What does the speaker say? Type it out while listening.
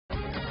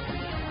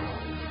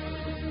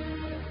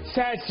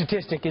Sad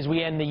statistic as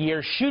we end the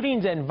year.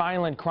 Shootings and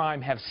violent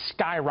crime have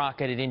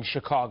skyrocketed in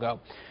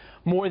Chicago.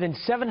 More than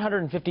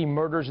 750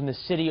 murders in the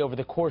city over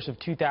the course of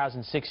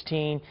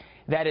 2016.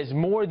 That is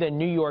more than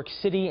New York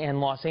City and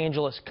Los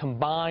Angeles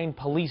combined.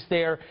 Police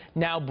there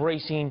now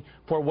bracing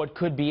for what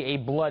could be a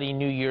bloody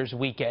New Year's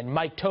weekend.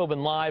 Mike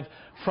Tobin live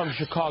from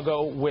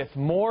Chicago with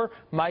more.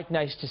 Mike,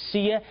 nice to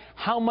see you.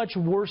 How much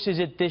worse is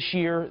it this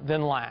year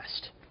than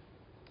last?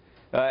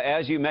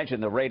 As you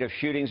mentioned, the rate of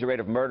shootings, the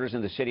rate of murders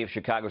in the city of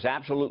Chicago is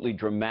absolutely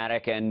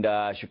dramatic, and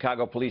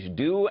Chicago police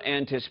do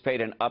anticipate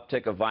an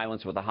uptick of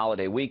violence with the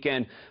holiday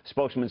weekend.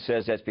 Spokesman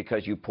says that's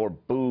because you pour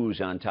booze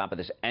on top of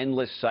this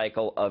endless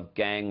cycle of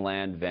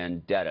gangland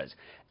vendettas.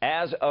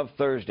 As of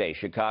Thursday,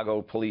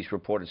 Chicago police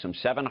reported some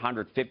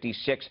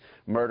 756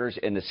 murders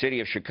in the city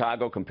of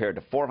Chicago compared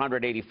to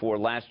 484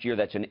 last year.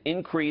 That's an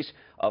increase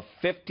of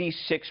 56%.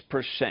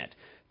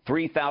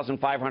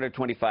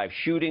 3,525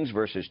 shootings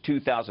versus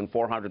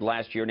 2,400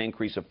 last year, an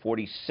increase of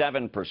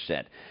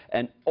 47%.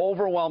 An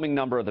overwhelming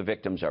number of the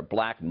victims are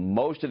black.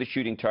 Most of the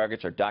shooting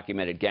targets are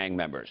documented gang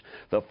members.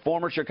 The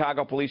former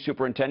Chicago police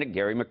superintendent,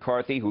 Gary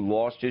McCarthy, who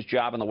lost his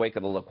job in the wake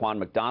of the Laquan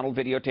McDonald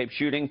videotape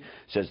shooting,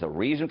 says the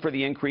reason for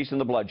the increase in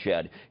the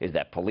bloodshed is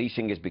that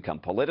policing has become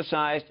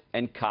politicized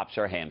and cops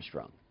are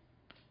hamstrung.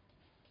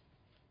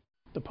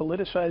 The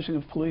politicizing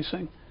of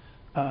policing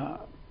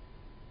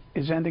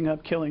is ending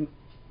up killing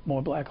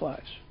more black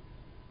lives.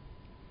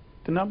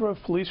 The number of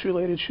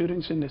police-related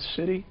shootings in this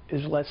city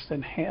is less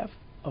than half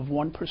of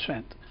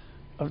 1%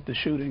 of the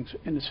shootings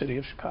in the city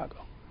of Chicago.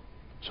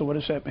 So what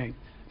does that mean?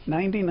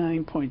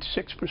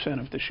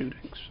 99.6% of the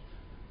shootings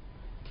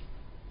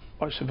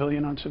are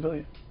civilian on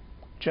civilian,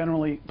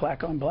 generally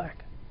black on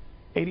black.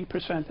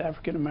 80%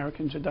 African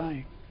Americans are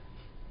dying,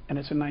 and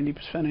it's a 90%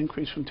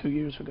 increase from 2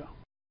 years ago.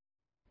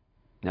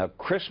 Now,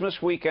 Christmas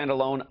weekend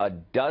alone, a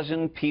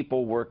dozen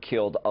people were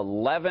killed.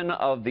 11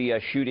 of the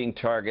shooting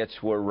targets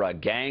were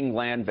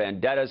gangland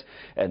vendettas,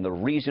 and the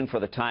reason for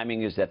the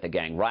timing is that the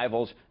gang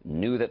rivals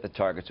knew that the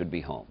targets would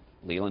be home.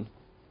 Leland?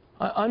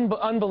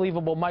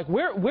 Unbelievable, Mike.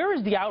 Where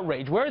is the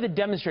outrage? Where are the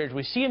demonstrators?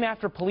 We see them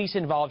after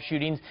police-involved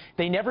shootings.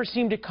 They never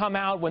seem to come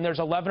out when there's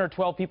 11 or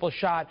 12 people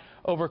shot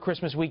over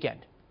Christmas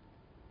weekend.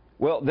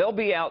 Well, they'll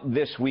be out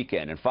this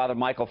weekend, and Father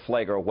Michael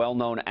Pfleger, a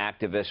well-known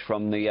activist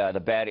from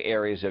the bad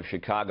areas of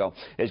Chicago,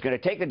 is going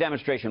to take the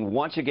demonstration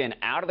once again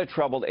out of the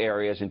troubled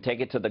areas and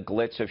take it to the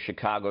glitz of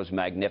Chicago's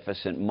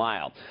Magnificent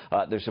Mile.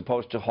 They're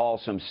supposed to haul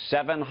some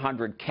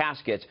 700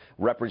 caskets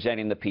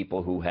representing the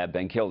people who have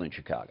been killed in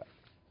Chicago.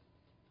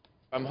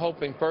 I'm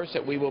hoping first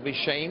that we will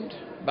be shamed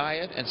by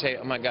it and say,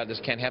 oh my God, this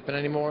can't happen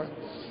anymore.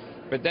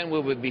 But then we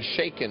will be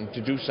shaken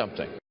to do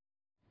something.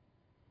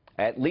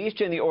 At least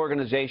in the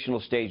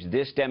organizational stage,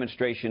 this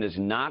demonstration is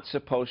not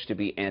supposed to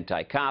be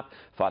anti-cop.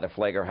 Father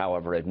Pfleger,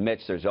 however,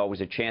 admits there's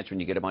always a chance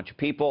when you get a bunch of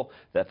people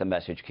that the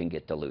message can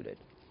get diluted.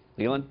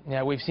 Leland?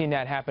 Yeah, we've seen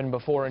that happen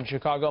before in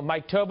Chicago.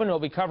 Mike Tobin will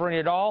be covering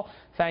it all.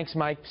 Thanks,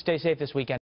 Mike. Stay safe this weekend.